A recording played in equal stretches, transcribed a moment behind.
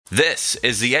This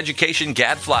is the Education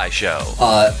Gadfly Show.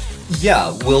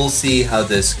 Yeah, we'll see how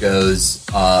this goes.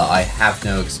 I have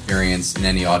no experience in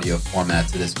any audio format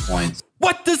to this point.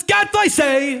 What does Gadfly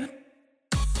say?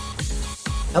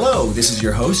 Hello, this is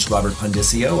your host, Robert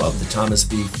Pundicio of the Thomas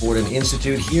B. Fordham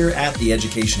Institute here at the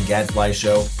Education Gadfly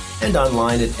Show and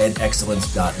online at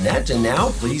edexcellence.net. And now,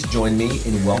 please join me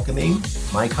in welcoming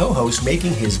my co-host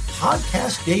making his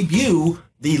podcast debut,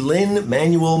 the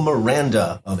Lin-Manuel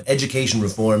Miranda of Education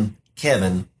Reform,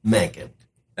 Kevin Mencken.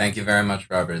 Thank you very much,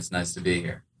 Robert. It's nice to be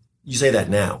here. You say that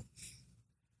now.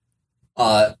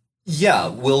 Yeah,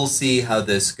 we'll see how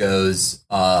this goes.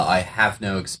 I have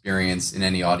no experience in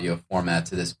any audio format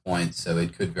to this point, so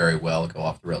it could very well go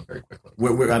off the rails very quickly.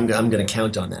 I'm going to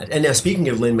count on that. And now, speaking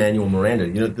of Lin-Manuel Miranda,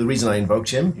 you know the reason I invoked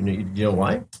him? You know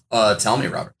why? Tell me,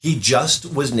 Robert. He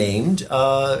just was named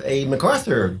a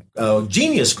MacArthur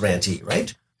Genius grantee,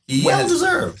 right?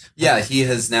 Well-deserved. Yeah, he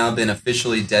has now been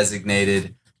officially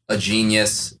designated a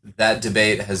genius. That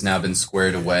debate has now been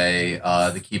squared away.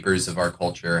 The keepers of our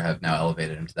culture have now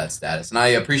elevated him to that status, and I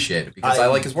appreciate it because I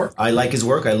like his work. I like his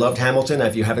work. I loved Hamilton.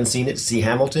 If you haven't seen it, see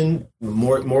Hamilton.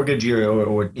 Mortgage your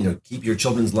or keep your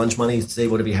children's lunch money. Say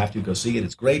whatever you have to. Go see it.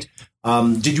 It's great.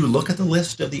 Did you look at the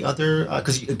list of the other?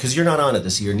 Because you're not on it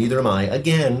this year. Neither am I.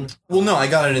 Again. Well, no, I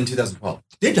got it in 2012.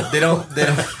 Did you? They don't.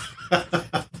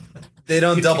 They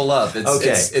don't double up.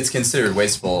 It's considered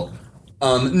wasteful.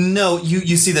 No,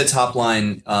 you see the top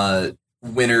line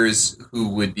winners who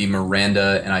would be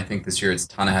Miranda, and I think this year it's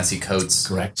Ta-Nehisi Coates.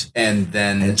 Correct.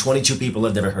 And 22 people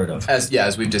I've never heard of.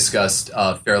 As we've discussed,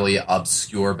 fairly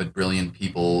obscure but brilliant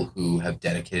people who have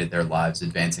dedicated their lives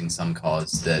advancing some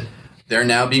cause that they're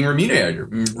now being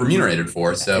remunerated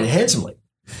for. So and handsomely.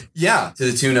 Yeah,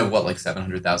 to the tune of what, like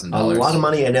 $700,000. A lot of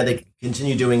money, and now they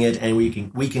continue doing it, and we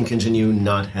can continue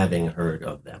not having heard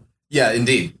of them. Yeah,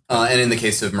 indeed. And in the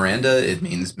case of Miranda, it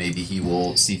means maybe he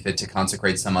will see fit to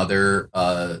consecrate some other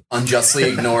unjustly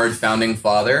ignored founding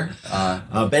father.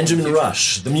 Benjamin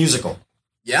Rush, the musical.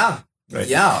 Yeah. Right.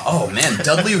 Yeah. Oh, man.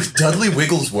 Dudley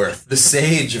Wigglesworth, the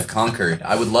Sage of Concord.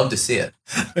 I would love to see it.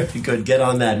 Very good. Get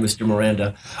on that, Mr.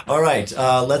 Miranda. All right.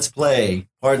 Let's play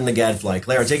Pardon the Gadfly.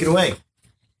 Clara, take it away.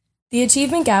 The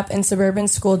achievement gap in suburban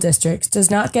school districts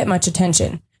does not get much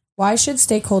attention. Why should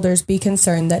stakeholders be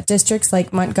concerned that districts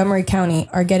like Montgomery County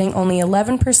are getting only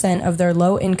 11% of their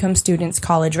low-income students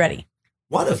college-ready?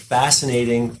 What a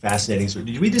fascinating story. Did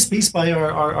you read this piece by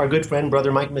our good friend,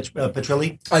 brother Mike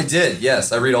Petrilli? I did,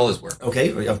 yes. I read all his work.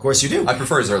 Okay, of course you do. I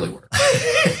prefer his early work.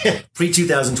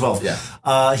 Pre-2012.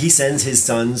 Yeah. He sends his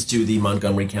sons to the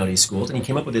Montgomery County schools, and he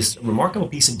came up with this remarkable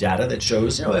piece of data that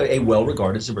shows a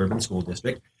well-regarded suburban school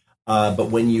district. But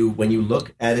when you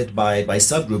look at it by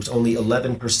subgroups, only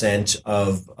 11%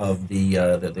 of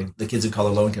the kids of color,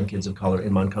 low-income kids of color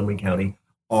in Montgomery County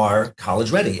are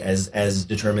college ready, as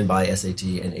determined by SAT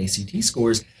and ACT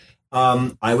scores.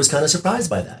 I was kind of surprised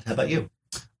by that. How about you?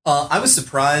 I was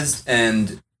surprised,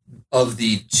 and of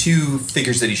the two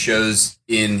figures that he shows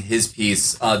in his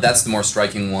piece, that's the more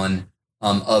striking one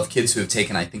of kids who have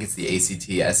taken, I think it's the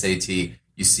ACT, SAT.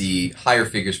 You see higher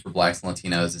figures for Blacks and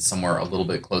Latinos. It's somewhere a little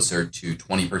bit closer to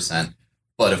 20%.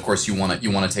 But of course, you want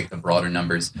to take the broader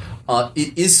numbers.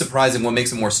 It is surprising. What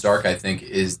makes it more stark, I think,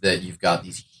 is that you've got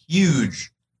these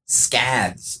huge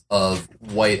scads of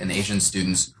white and Asian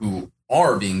students who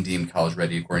are being deemed college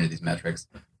ready according to these metrics,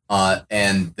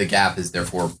 and the gap is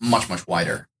therefore much, much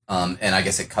wider. And I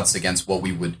guess it cuts against what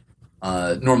we would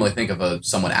normally think of a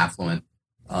somewhat affluent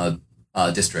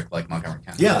district like Montgomery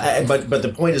County. Yeah, but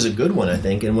the point is a good one, I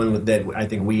think, and one that I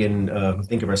think we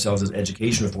think of ourselves as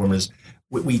education reformers.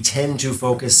 We tend to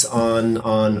focus on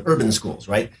urban schools,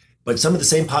 right? But some of the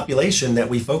same population that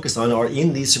we focus on are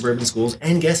in these suburban schools,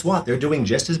 and guess what? They're doing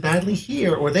just as badly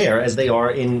here or there as they are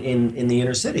in the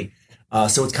inner city.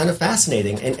 So it's kind of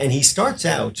fascinating. And he starts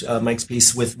out Mike's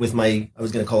piece with I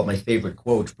was going to call it my favorite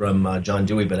quote from John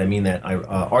Dewey, but I mean that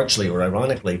archly or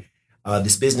ironically.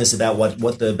 This business about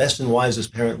what the best and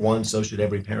wisest parent wants, so should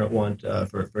every parent want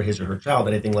for his or her child.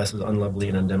 Anything less is unlovely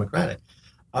and undemocratic.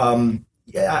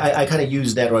 I kind of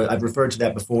use that, or I've referred to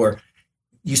that before.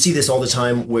 You see this all the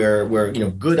time where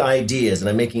good ideas, and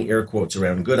I'm making air quotes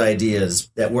around good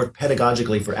ideas that work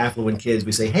pedagogically for affluent kids.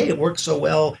 We say, hey, it works so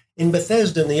well in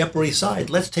Bethesda in the Upper East Side.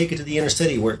 Let's take it to the inner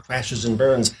city where it crashes and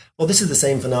burns. Well, this is the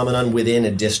same phenomenon within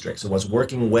a district. So what's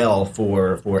working well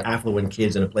for affluent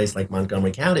kids in a place like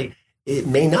Montgomery County, it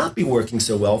may not be working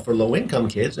so well for low-income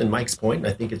kids. And Mike's point, and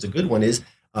I think it's a good one, is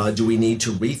do we need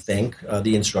to rethink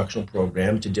the instructional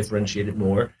program to differentiate it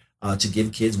more, to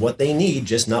give kids what they need,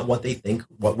 just not what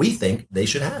we think they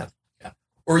should have? Yeah.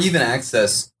 or even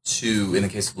access to, in the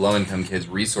case of low-income kids,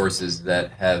 resources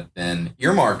that have been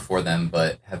earmarked for them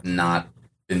but have not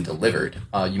been delivered.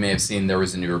 You may have seen there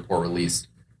was a new report released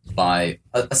by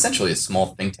essentially a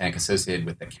small think tank associated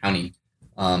with the county,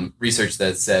 research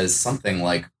that says something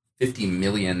like 50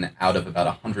 million out of about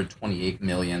 128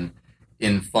 million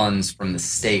in funds from the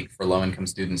state for low-income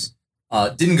students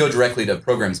didn't go directly to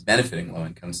programs benefiting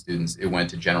low-income students. It went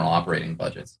to general operating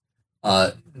budgets.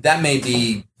 That may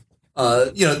be,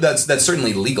 that's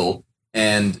certainly legal.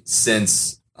 And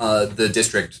since the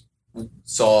district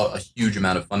saw a huge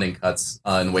amount of funding cuts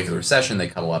in the wake of the recession, they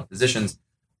cut a lot of positions.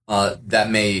 That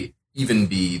may even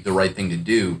be the right thing to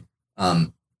do.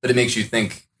 But it makes you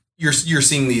think you're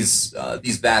seeing these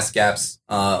vast gaps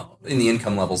in the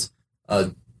income levels.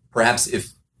 Perhaps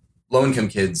if low-income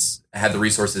kids had the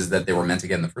resources that they were meant to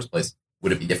get in the first place,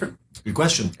 would it be different? Good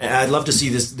question. I'd love to see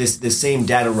this same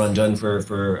data run done for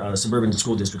suburban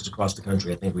school districts across the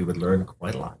country. I think we would learn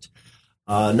quite a lot.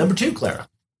 Number 2, Clara.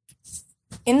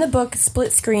 In the book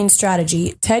Split Screen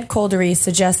Strategy, Ted Koldery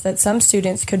suggests that some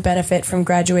students could benefit from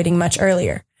graduating much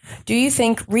earlier. Do you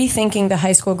think rethinking the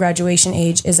high school graduation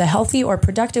age is a healthy or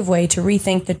productive way to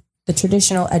rethink the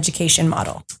traditional education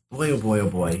model? Boy, oh boy, oh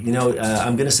boy.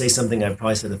 I'm going to say something I've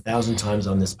probably said 1,000 times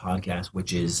on this podcast,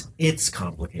 which is it's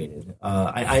complicated.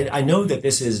 I know that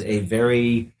this is a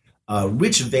very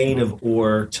rich vein of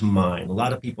ore to mine. A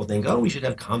lot of people think, we should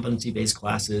have competency-based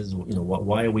classes.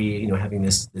 Why are we, having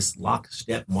this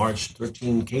lockstep march,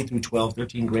 13 K through 12,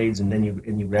 13 grades, and then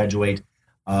you graduate.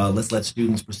 Let's let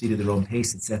students proceed at their own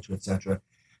pace, et cetera, et cetera.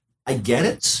 I get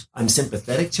it. I'm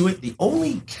sympathetic to it. The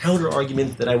only counter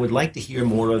argument that I would like to hear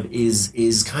more of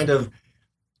is kind of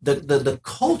the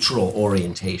cultural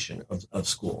orientation of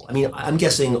school. I mean, I'm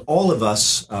guessing all of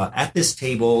us at this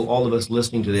table, all of us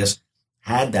listening to this,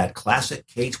 had that classic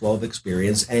K-12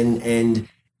 experience, and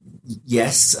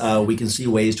yes, we can see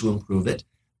ways to improve it.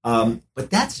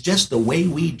 But that's just the way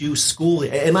we do school.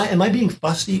 Am I being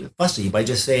fussy by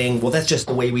just saying, well, that's just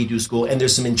the way we do school, and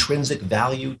there's some intrinsic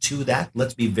value to that?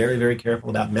 Let's be very, very careful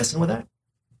about messing with that.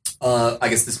 I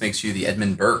guess this makes you the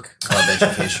Edmund Burke of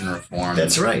education reform.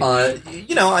 That's right.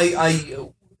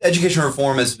 Education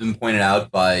reform has been pointed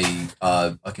out by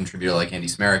a contributor like Andy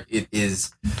Smerrick. It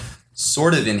is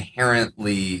sort of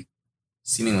inherently,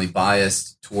 seemingly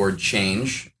biased toward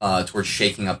change, toward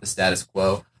shaking up the status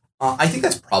quo. I think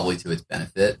that's probably to its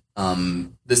benefit.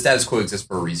 The status quo exists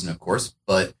for a reason, of course,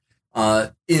 but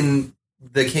in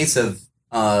the case of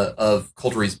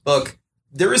Koldery's book,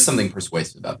 there is something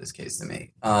persuasive about this case to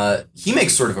me. He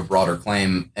makes sort of a broader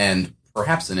claim, and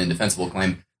perhaps an indefensible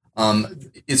claim.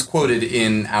 It's quoted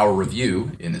in our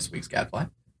review in this week's Gadfly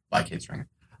by Kate Stringer,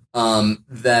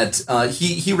 that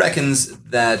he reckons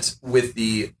that with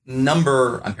the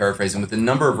number, I'm paraphrasing, with the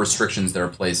number of restrictions that are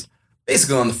placed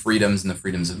basically on the freedoms and the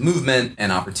freedoms of movement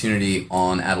and opportunity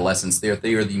on adolescents, they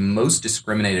are the most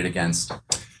discriminated against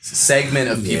segment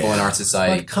of people in our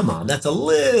society. But come on, that's a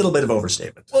little bit of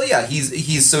overstatement. Well, yeah,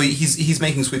 he's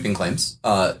making sweeping claims,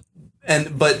 but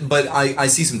I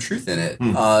see some truth in it.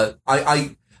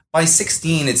 I by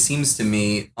 16, it seems to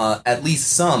me at least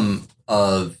some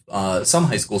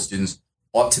high school students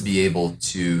ought to be able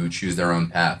to choose their own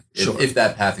path, if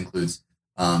that path includes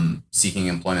seeking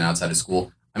employment outside of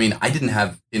school. I mean,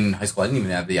 in high school, I didn't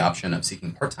even have the option of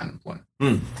seeking part-time employment.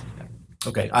 Yeah.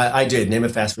 Okay, I did. Name a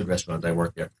fast food restaurant. I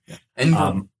worked there. Yeah.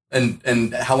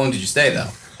 And how long did you stay, though?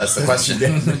 That's the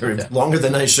question. Longer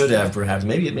than I should have, perhaps.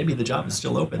 Maybe the job is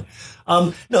still open.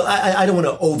 No, I don't want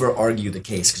to over-argue the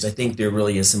case, because I think there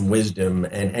really is some wisdom,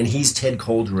 and he's Ted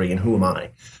Koldery, and who am I?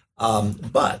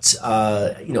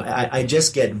 I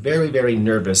just get very, very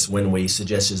nervous when we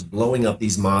suggest just blowing up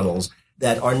these models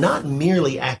that are not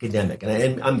merely academic.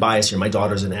 And I'm biased here. My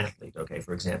daughter's an athlete, okay,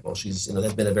 for example. She's,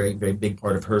 that's been a very, very big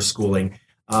part of her schooling.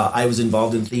 I was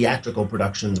involved in theatrical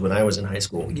productions when I was in high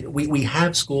school. We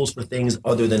have schools for things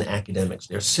other than academics.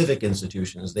 They're civic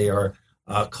institutions. They are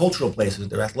cultural places.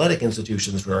 They're athletic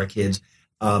institutions for our kids.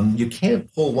 You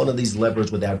can't pull one of these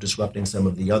levers without disrupting some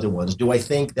of the other ones. Do I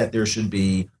think that there should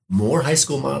be more high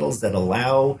school models that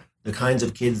allow the kinds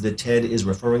of kids that Ted is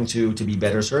referring to be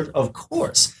better served? Of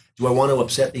course. Do I want to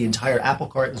upset the entire apple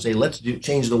cart and say, let's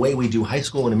change the way we do high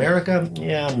school in America?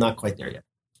 Yeah, I'm not quite there yet.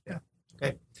 Yeah.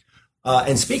 Okay.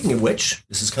 And speaking of which,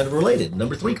 this is kind of related.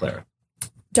 Number 3, Clara.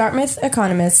 Dartmouth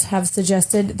economists have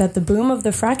suggested that the boom of the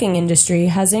fracking industry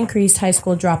has increased high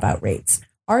school dropout rates.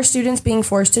 Are students being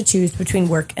forced to choose between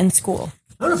work and school?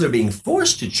 I don't know if they're being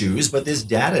forced to choose, but this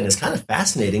data, and it's kind of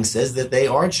fascinating, says that they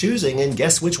are choosing, and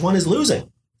guess which one is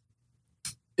losing?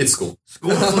 It's school.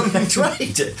 That's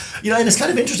right. You know, and it's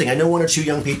kind of interesting. I know one or two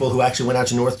young people who actually went out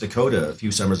to North Dakota a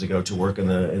few summers ago to work in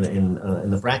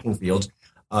the fracking fields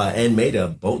and made a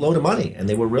boatload of money, and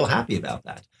they were real happy about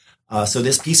that. So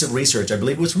this piece of research, I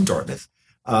believe it was from Dartmouth,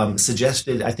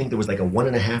 suggested, I think there was like a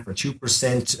 1.5 or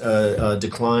 2%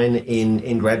 decline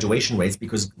in graduation rates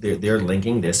because they're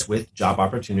linking this with job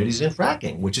opportunities in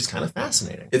fracking, which is kind of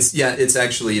fascinating. It's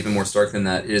actually even more stark than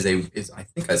that. I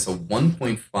think I saw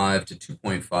 1.5 to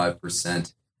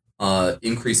 2.5%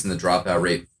 increase in the dropout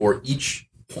rate for each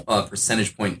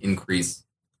percentage point increase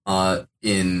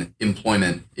in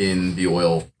employment in the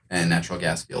oil and natural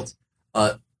gas fields.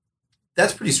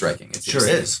 That's pretty striking. It sure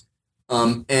is.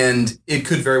 And it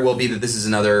could very well be that this is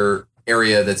another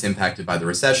area that's impacted by the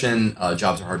recession.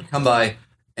 Jobs are hard to come by,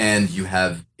 and you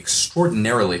have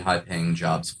extraordinarily high-paying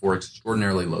jobs for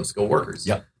extraordinarily low-skilled workers.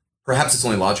 Yep. Perhaps it's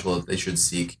only logical that they should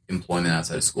seek employment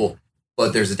outside of school.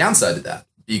 But there's a downside to that,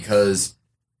 because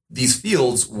these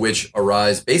fields, which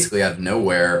arise basically out of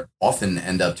nowhere, often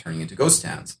end up turning into ghost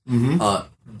towns.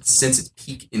 Mm-hmm. Since its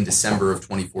peak in December of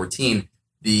 2014,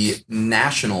 the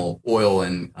national oil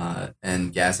and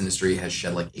gas industry has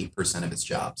shed like 8% of its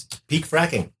jobs. Peak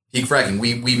fracking.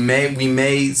 We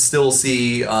may still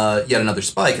see yet another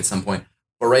spike at some point,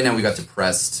 but right now we've got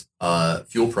depressed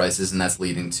fuel prices, and that's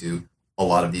leading to a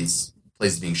lot of these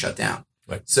places being shut down.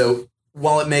 Right. So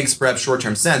while it makes perhaps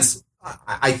short-term sense,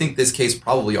 I think this case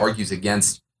probably argues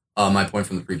against my point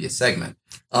from the previous segment.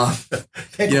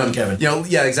 Kevin.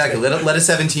 Yeah, exactly. Let a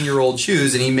 17-year-old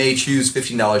choose, and he may choose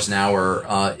 $15 an hour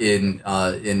in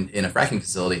a fracking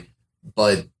facility,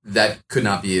 but that could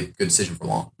not be a good decision for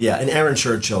long. Yeah, and Aaron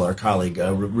Churchill, our colleague,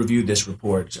 reviewed this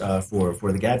report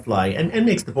for the Gadfly and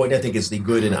makes the point, I think it's the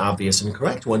good and obvious and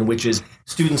correct one, which is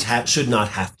students should not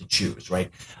have to choose, right?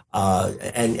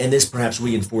 And this perhaps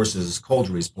reinforces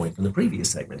Coldry's point from the previous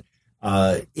segment.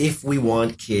 If we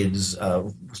want kids,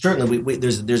 certainly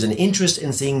there's an interest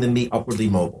in seeing them be upwardly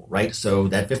mobile, right? So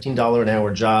that $15 an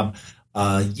hour job,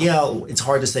 it's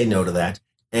hard to say no to that.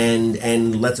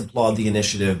 And let's applaud the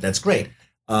initiative. That's great.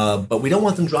 But we don't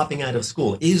want them dropping out of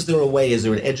school. Is there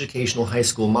an educational high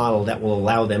school model that will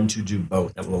allow them to do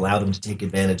both, that will allow them to take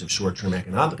advantage of short-term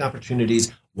economic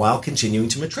opportunities while continuing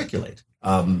to matriculate?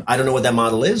 I don't know what that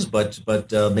model is, but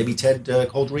maybe Ted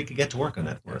Coldry could get to work on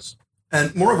that for us.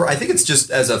 And moreover, I think it's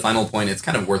just as a final point, it's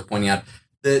kind of worth pointing out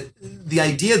that the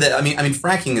idea that, I mean,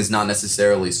 fracking is not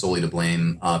necessarily solely to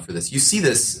blame for this. You see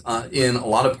this in a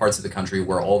lot of parts of the country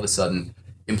where all of a sudden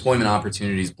employment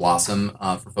opportunities blossom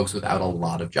for folks without a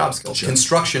lot of job skills. Sure.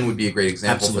 Construction would be a great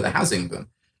example Absolutely. for the housing boom.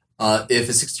 If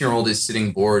a 16-year-old is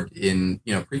sitting bored in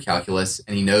pre-calculus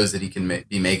and he knows that he can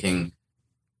be making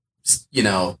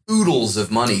oodles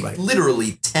of money, right,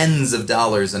 literally tens of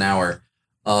dollars an hour,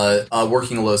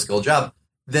 working a low-skill job,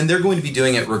 then they're going to be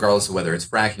doing it regardless of whether it's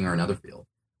fracking or another field.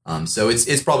 So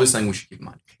it's probably something we should keep in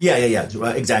mind. Yeah,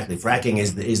 exactly. Fracking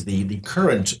is the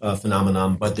current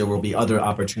phenomenon, but there will be other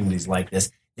opportunities like this.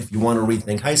 If you want to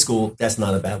rethink high school, that's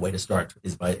not a bad way to start,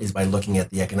 is by looking at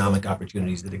the economic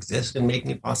opportunities that exist and making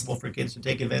it possible for kids to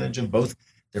take advantage of both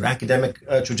their academic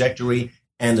trajectory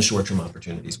and the short-term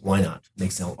opportunities. Why not?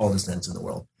 Makes all the sense in the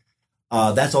world.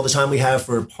 That's all the time we have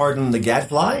for Pardon the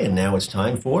Gadfly, and now it's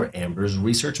time for Amber's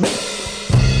Research Minute.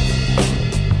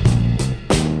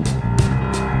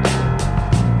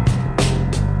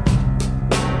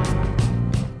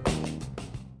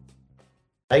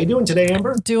 How you doing today,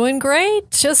 Amber? Doing great.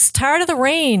 Just tired of the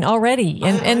rain already.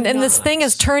 And this thing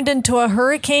has turned into a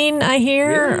hurricane, I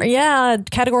hear. Really? Yeah,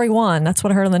 Category 1. That's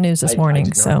what I heard on the news this morning. I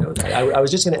did not know that. I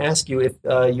was just going to ask you if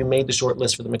you made the short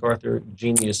list for the MacArthur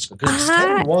Genius. Because it's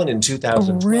Category 1 in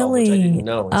 2012, really? which I didn't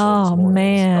know. Oh, A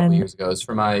man. couple years ago, it's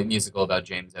for my musical about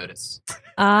James Otis.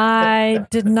 I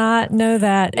did not know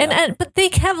that. And but they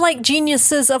have like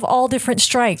geniuses of all different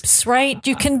stripes, right?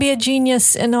 You can be a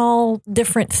genius in all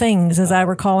different things, as I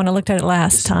recall when I looked at it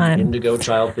last time. Indigo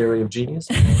child theory of genius.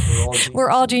 We're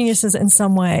all geniuses in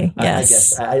some way.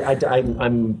 Yes. I guess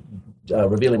I'm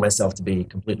revealing myself to be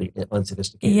completely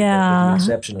unsophisticated. Yeah. With the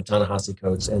exception of Ta-Nehisi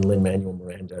Coates and Lin-Manuel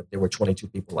Miranda, there were 22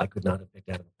 people I could not have picked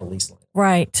out of a police line.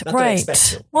 Right, Not that I expect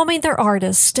right. to. Well, I mean, they're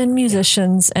artists and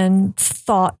musicians and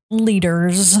thought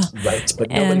leaders. Right,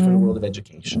 but nobody from the world of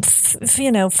education.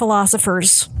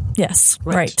 Philosophers. Yes,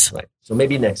 right. So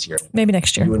maybe next year. Maybe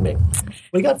next year. You and me. What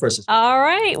do you got for us this week? All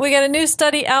right. We got a new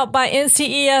study out by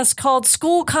NCES called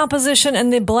School Composition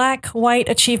and the Black-White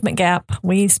Achievement Gap.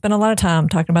 We spend a lot of time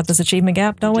talking about this achievement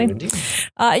gap, don't we? Indeed.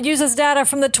 It uses data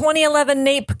from the 2011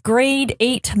 NAEP Grade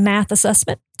 8 Math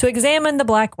Assessment. to examine the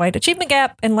black-white achievement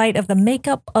gap in light of the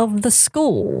makeup of the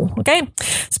school. Okay?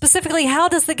 Specifically, how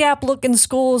does the gap look in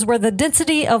schools where the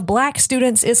density of black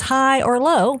students is high or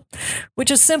low,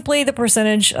 which is simply the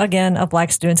percentage, again, of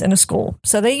black students in a school.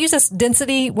 So they use this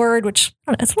density word, which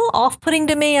I don't know, it's a little off-putting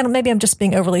to me. Maybe I'm just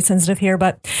being overly sensitive here.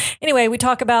 But anyway, we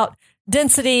talk about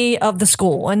density of the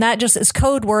school, and that just is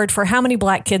code word for how many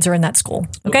black kids are in that school.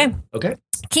 Okay? Okay.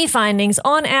 Key findings.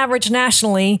 On average,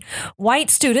 nationally, white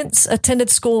students attended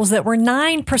schools that were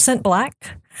 9%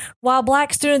 black, while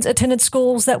black students attended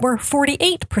schools that were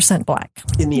 48% black.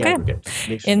 In the aggregate.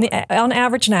 On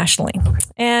average nationally. Okay.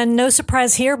 And no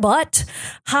surprise here, but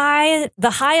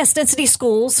the highest density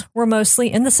schools were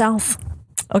mostly in the South.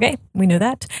 Okay, we knew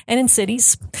that. And in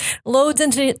cities. Low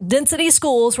density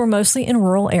schools were mostly in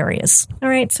rural areas. All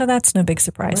right, so that's no big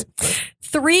surprise. Right.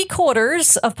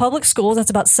 3/4 of public schools, that's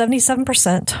about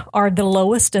 77%, are the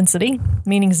lowest density,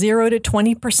 meaning 0 to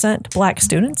 20% black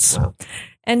students. Wow.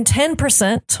 And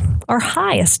 10% are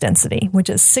highest density, which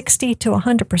is 60 to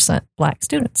 100% black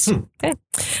students. Okay,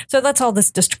 so that's all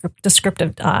this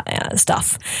descriptive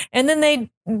stuff. And then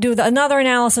they do another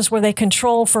analysis where they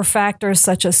control for factors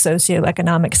such as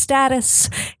socioeconomic status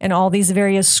and all these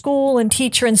various school and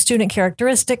teacher and student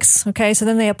characteristics. Okay, so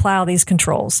then they apply all these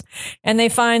controls. And they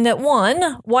find that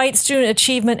white student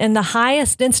achievement in the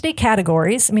highest density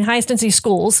categories, highest density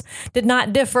schools, did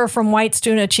not differ from white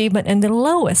student achievement in the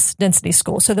lowest density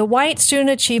schools. So the white student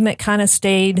achievement kind of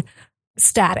stayed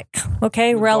static,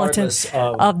 okay, relative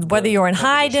of whether you're in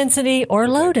high density or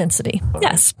low density.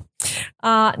 Yes.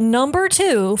 Number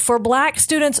 2, for black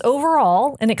students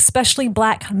overall, and especially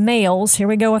black males, here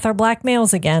we go with our black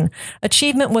males again,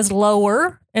 achievement was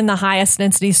lower in the highest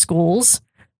density schools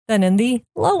than in the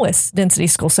lowest density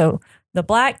schools. So the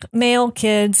black male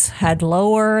kids had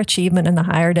lower achievement in the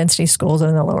higher density schools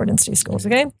than in the lower density schools,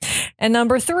 okay? And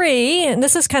number 3, and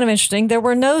this is kind of interesting, there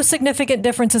were no significant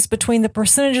differences between the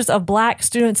percentages of black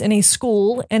students in a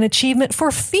school and achievement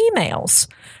for females.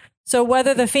 So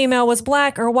whether the female was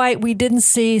black or white, we didn't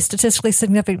see statistically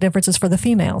significant differences for the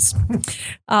females.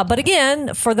 But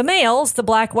again, for the males, the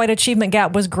black-white achievement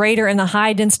gap was greater in the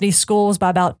high-density schools by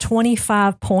about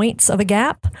 25 points of a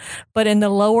gap. But in the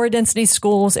lower-density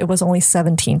schools, it was only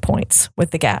 17 points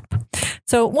with the gap.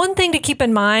 So one thing to keep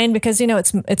in mind, because,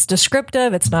 it's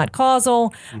descriptive, it's not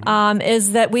causal,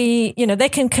 is that they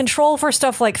can control for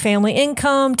stuff like family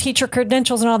income, teacher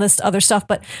credentials, and all this other stuff,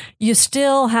 but you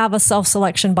still have a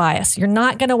self-selection bias. You're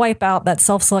not going to wipe out that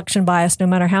self-selection bias no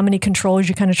matter how many controls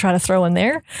you kind of try to throw in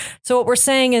there. So what we're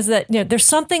saying is that there's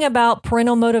something about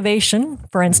parental motivation,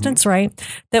 for instance, right,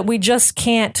 that we just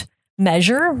can't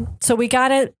measure. So we got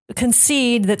to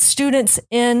concede that students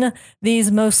in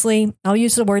these mostly, I'll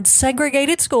use the word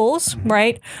segregated schools,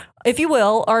 right, if you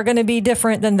will, are going to be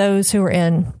different than those who are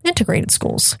in integrated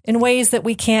schools in ways that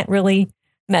we can't really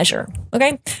measure.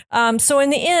 Okay. So in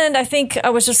the end, I think I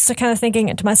was just kind of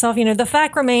thinking to myself, the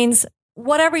fact remains,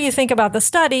 whatever you think about the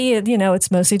study,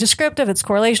 it's mostly descriptive, it's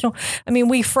correlational.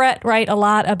 We fret, right, a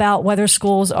lot about whether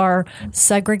schools are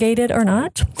segregated or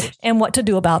not and what to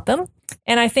do about them.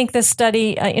 And I think this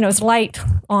study, is light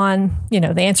on, the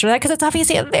answer to that, because it's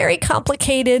obviously a very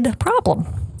complicated problem.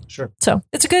 Sure. So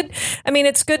it's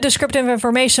good descriptive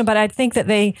information, but I think that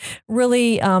they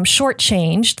really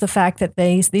shortchanged the fact that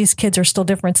these kids are still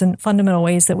different in fundamental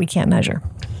ways that we can't measure.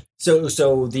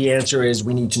 So the answer is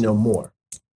we need to know more.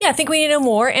 Yeah, I think we need to know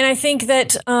more. And I think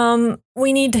that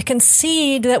we need to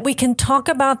concede that we can talk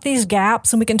about these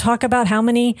gaps and we can talk about how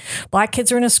many black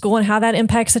kids are in a school and how that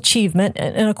impacts achievement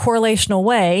in a correlational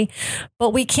way. But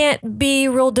we can't be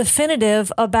real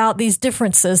definitive about these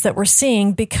differences that we're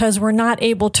seeing because we're not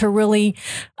able to really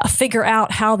figure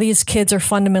out how these kids are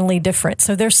fundamentally different.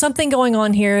 So there's something going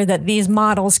on here that these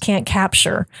models can't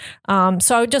capture.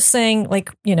 So I was just saying,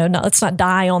 let's not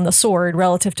die on the sword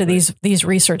relative to these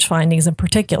research findings in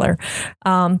particular.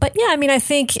 But yeah, I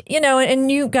think,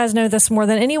 and you guys know this more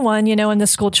than anyone, in the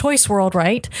school choice world,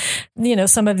 right?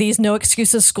 Some of these no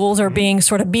excuses schools are being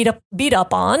sort of beat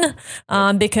up on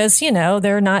because,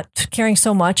 they're not caring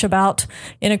so much about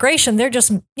integration. They're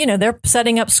just, they're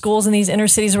setting up schools in these inner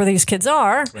cities where these kids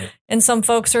are. Right. And some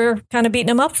folks are kind of beating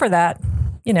them up for that.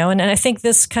 And I think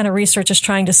this kind of research is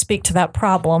trying to speak to that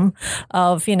problem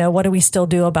of, what do we still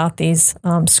do about these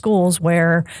schools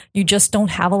where you just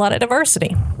don't have a lot of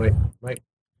diversity? Right.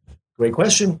 Great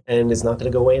question. And it's not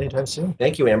going to go away anytime soon.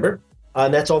 Thank you, Amber.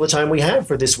 And that's all the time we have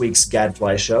for this week's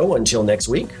Gadfly Show. Until next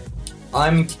week.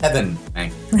 I'm Kevin.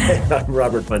 I'm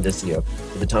Robert Fundisio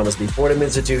for the Thomas B. Fordham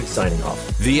Institute, signing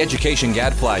off. The Education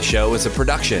Gadfly Show is a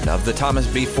production of the Thomas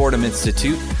B. Fordham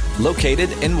Institute, located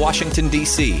in Washington,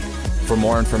 D.C. For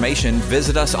more information,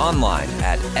 visit us online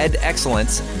at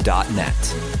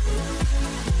edexcellence.net.